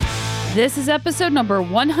This is episode number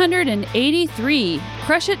 183,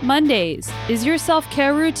 Crush It Mondays. Is your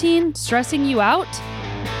self-care routine stressing you out?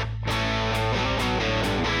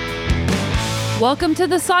 Welcome to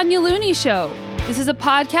the Sonia Looney Show. This is a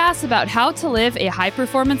podcast about how to live a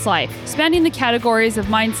high-performance life, spanning the categories of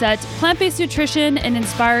mindset, plant-based nutrition, and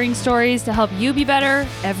inspiring stories to help you be better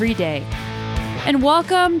every day. And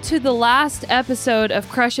welcome to the last episode of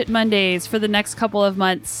Crush It Mondays for the next couple of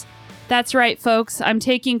months. That's right, folks. I'm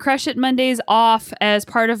taking Crush It Mondays off as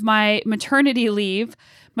part of my maternity leave.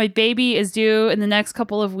 My baby is due in the next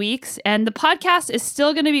couple of weeks, and the podcast is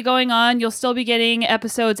still going to be going on. You'll still be getting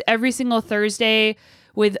episodes every single Thursday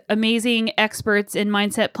with amazing experts in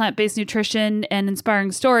mindset, plant-based nutrition, and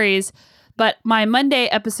inspiring stories. But my Monday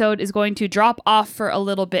episode is going to drop off for a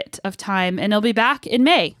little bit of time, and it'll be back in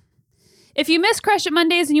May. If you missed Crush It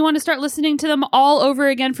Mondays and you want to start listening to them all over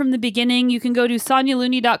again from the beginning, you can go to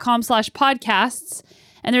sonialooney.com/podcasts,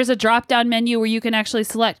 and there's a drop-down menu where you can actually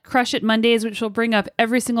select Crush It Mondays, which will bring up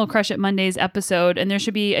every single Crush It Mondays episode, and there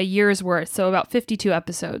should be a year's worth, so about 52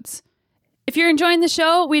 episodes. If you're enjoying the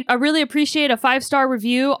show, we'd really appreciate a 5-star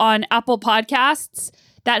review on Apple Podcasts.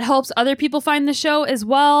 That helps other people find the show as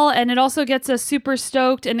well, and it also gets us super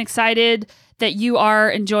stoked and excited that you are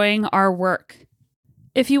enjoying our work.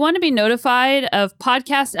 If you want to be notified of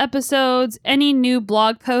podcast episodes, any new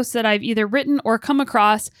blog posts that I've either written or come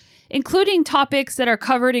across, including topics that are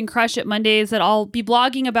covered in Crush It Mondays that I'll be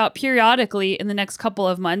blogging about periodically in the next couple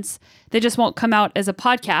of months, they just won't come out as a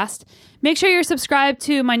podcast, make sure you're subscribed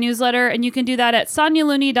to my newsletter, and you can do that at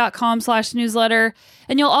sonialooney.com/newsletter.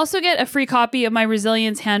 And you'll also get a free copy of my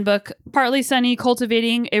Resilience Handbook, Partly Sunny,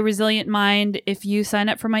 Cultivating a Resilient Mind, if you sign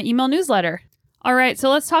up for my email newsletter. All right, so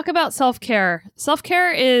let's talk about self-care.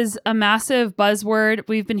 Self-care is a massive buzzword.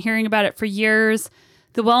 We've been hearing about it for years.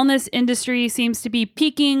 The wellness industry seems to be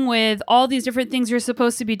peaking with all these different things you're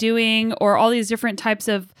supposed to be doing, or all these different types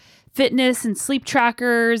of fitness and sleep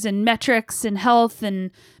trackers and metrics and health and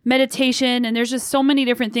meditation. And there's just so many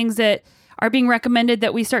different things that are being recommended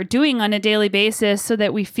that we start doing on a daily basis so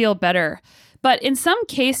that we feel better. But in some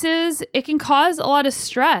cases, it can cause a lot of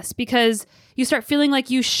stress because you start feeling like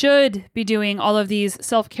you should be doing all of these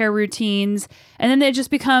self-care routines, and then it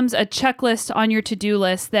just becomes a checklist on your to-do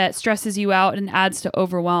list that stresses you out and adds to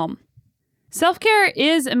overwhelm. Self-care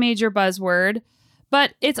is a major buzzword,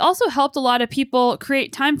 but it's also helped a lot of people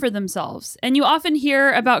create time for themselves. And you often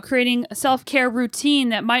hear about creating a self-care routine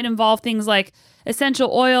that might involve things like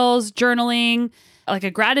essential oils, journaling, like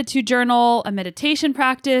a gratitude journal, a meditation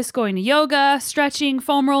practice, going to yoga, stretching,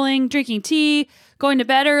 foam rolling, drinking tea, going to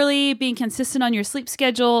bed early, being consistent on your sleep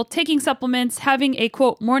schedule, taking supplements, having a,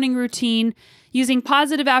 quote, morning routine, using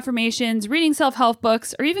positive affirmations, reading self-help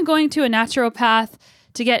books, or even going to a naturopath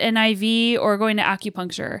to get an IV or going to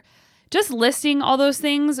acupuncture. Just listing all those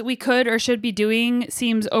things we could or should be doing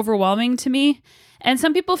seems overwhelming to me. And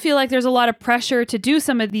some people feel like there's a lot of pressure to do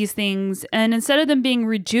some of these things, and instead of them being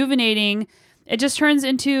rejuvenating, it just turns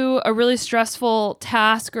into a really stressful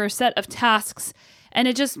task or a set of tasks, and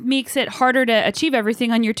it just makes it harder to achieve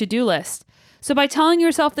everything on your to-do list. So by telling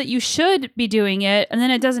yourself that you should be doing it and then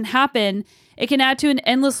it doesn't happen, it can add to an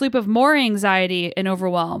endless loop of more anxiety and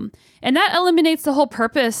overwhelm. And that eliminates the whole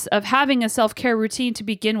purpose of having a self-care routine to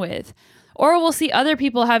begin with. Or we'll see other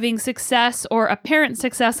people having success or apparent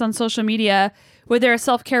success on social media with their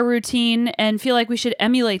self-care routine and feel like we should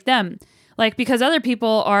emulate them. Like because other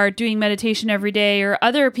people are doing meditation every day or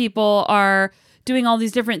other people are doing all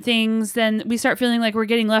these different things, then we start feeling like we're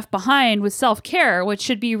getting left behind with self-care, which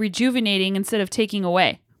should be rejuvenating instead of taking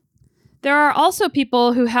away. There are also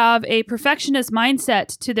people who have a perfectionist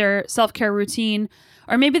mindset to their self-care routine,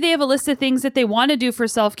 or maybe they have a list of things that they want to do for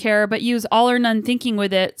self-care, but use all or none thinking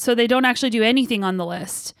with it, so they don't actually do anything on the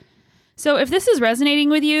list. So if this is resonating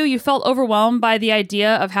with you, you felt overwhelmed by the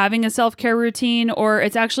idea of having a self-care routine, or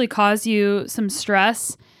it's actually caused you some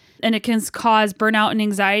stress, and it can cause burnout and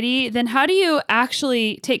anxiety, then how do you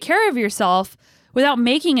actually take care of yourself without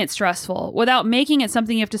making it stressful, without making it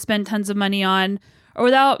something you have to spend tons of money on, or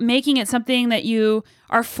without making it something that you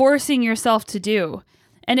are forcing yourself to do?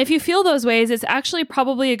 And if you feel those ways, it's actually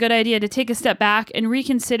probably a good idea to take a step back and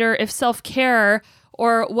reconsider if self-care,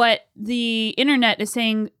 or what the internet is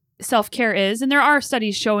saying self-care is, and there are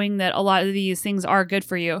studies showing that a lot of these things are good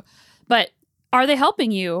for you, but are they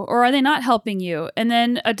helping you or are they not helping you? And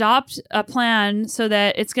then adopt a plan so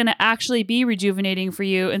that it's going to actually be rejuvenating for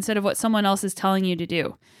you instead of what someone else is telling you to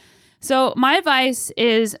do. So my advice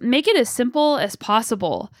is make it as simple as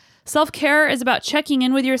possible. Self-care is about checking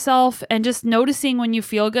in with yourself and just noticing when you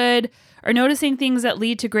feel good or noticing things that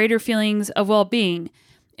lead to greater feelings of well-being.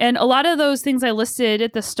 And a lot of those things I listed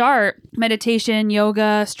at the start, meditation,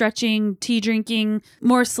 yoga, stretching, tea drinking,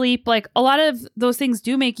 more sleep, like a lot of those things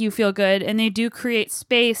do make you feel good, and they do create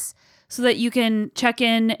space so that you can check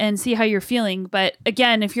in and see how you're feeling. But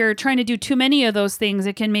again, if you're trying to do too many of those things,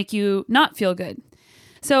 it can make you not feel good.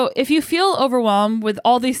 So if you feel overwhelmed with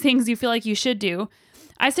all these things you feel like you should do,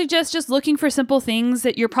 I suggest just looking for simple things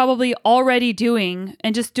that you're probably already doing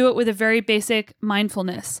and just do it with a very basic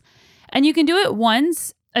mindfulness. And you can do it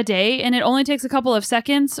once a day, and it only takes a couple of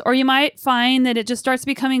seconds, or you might find that it just starts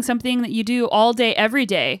becoming something that you do all day, every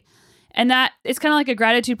day. And that it's kind of like a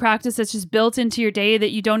gratitude practice that's just built into your day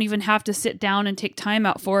that you don't even have to sit down and take time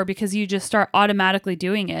out for, because you just start automatically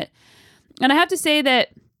doing it. And I have to say that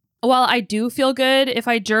while I do feel good if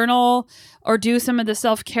I journal or do some of the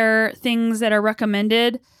self-care things that are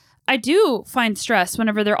recommended, I do find stress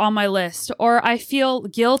whenever they're on my list, or I feel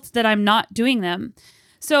guilt that I'm not doing them.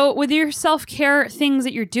 So with your self-care things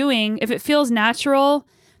that you're doing, if it feels natural,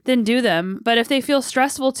 then do them. But if they feel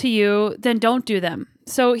stressful to you, then don't do them.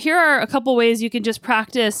 So here are a couple ways you can just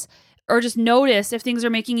practice or just notice if things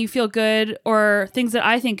are making you feel good, or things that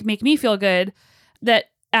I think make me feel good that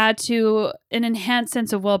add to an enhanced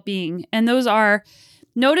sense of well-being. And those are: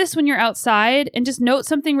 notice when you're outside and just note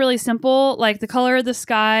something really simple like the color of the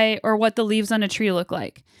sky or what the leaves on a tree look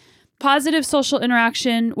like. Positive social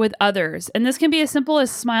interaction with others. And this can be as simple as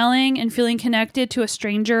smiling and feeling connected to a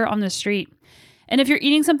stranger on the street. And if you're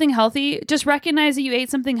eating something healthy, just recognize that you ate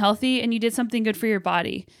something healthy and you did something good for your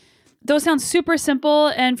body. Those sound super simple.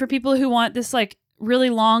 And for people who want this like really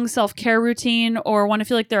long self-care routine or want to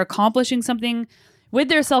feel like they're accomplishing something with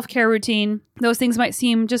their self-care routine, those things might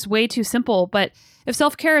seem just way too simple. But if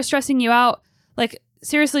self-care is stressing you out, like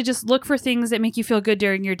seriously, just look for things that make you feel good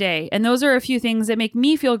during your day. And those are a few things that make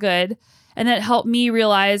me feel good and that help me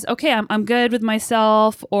realize, okay, I'm good with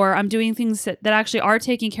myself, or I'm doing things that actually are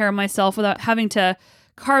taking care of myself without having to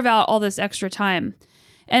carve out all this extra time.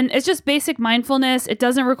 And it's just basic mindfulness. It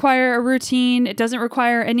doesn't require a routine. It doesn't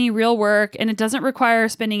require any real work, and it doesn't require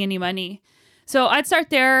spending any money. So I'd start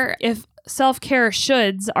there if self-care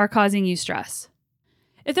shoulds are causing you stress.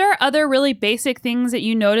 If there are other really basic things that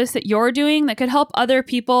you notice that you're doing that could help other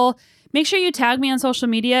people, make sure you tag me on social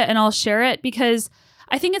media and I'll share it, because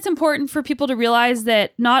I think it's important for people to realize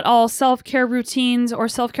that not all self-care routines or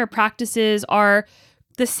self-care practices are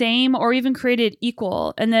the same or even created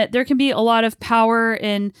equal, and that there can be a lot of power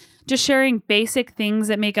in just sharing basic things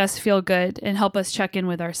that make us feel good and help us check in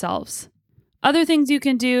with ourselves. Other things you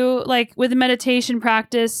can do, like with a meditation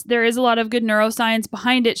practice, there is a lot of good neuroscience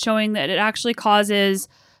behind it showing that it actually causes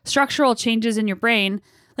structural changes in your brain.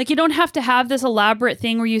 Like, you don't have to have this elaborate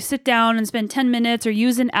thing where you sit down and spend 10 minutes or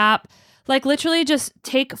use an app. Like, literally just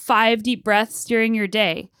take 5 deep breaths during your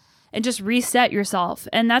day and just reset yourself.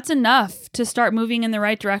 And that's enough to start moving in the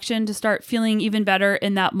right direction, to start feeling even better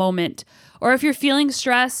in that moment. Or if you're feeling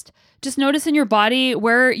stressed, just notice in your body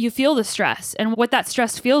where you feel the stress and what that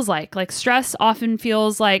stress feels like. Like, stress often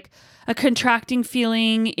feels like a contracting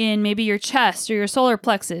feeling in maybe your chest or your solar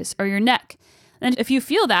plexus or your neck. And if you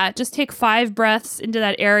feel that, just take 5 breaths into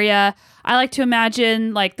that area. I like to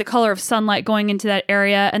imagine like the color of sunlight going into that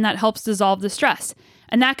area, and that helps dissolve the stress.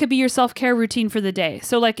 And that could be your self-care routine for the day.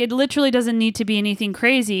 So like, it literally doesn't need to be anything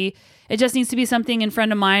crazy. It just needs to be something in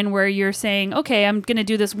front of mind where you're saying, okay, I'm going to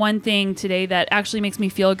do this one thing today that actually makes me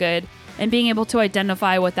feel good, and being able to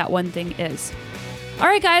identify what that one thing is. All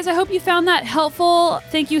right, guys, I hope you found that helpful.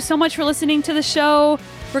 Thank you so much for listening to the show.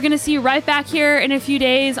 We're going to see you right back here in a few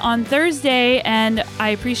days on Thursday, and I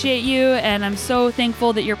appreciate you, and I'm so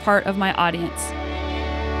thankful that you're part of my audience.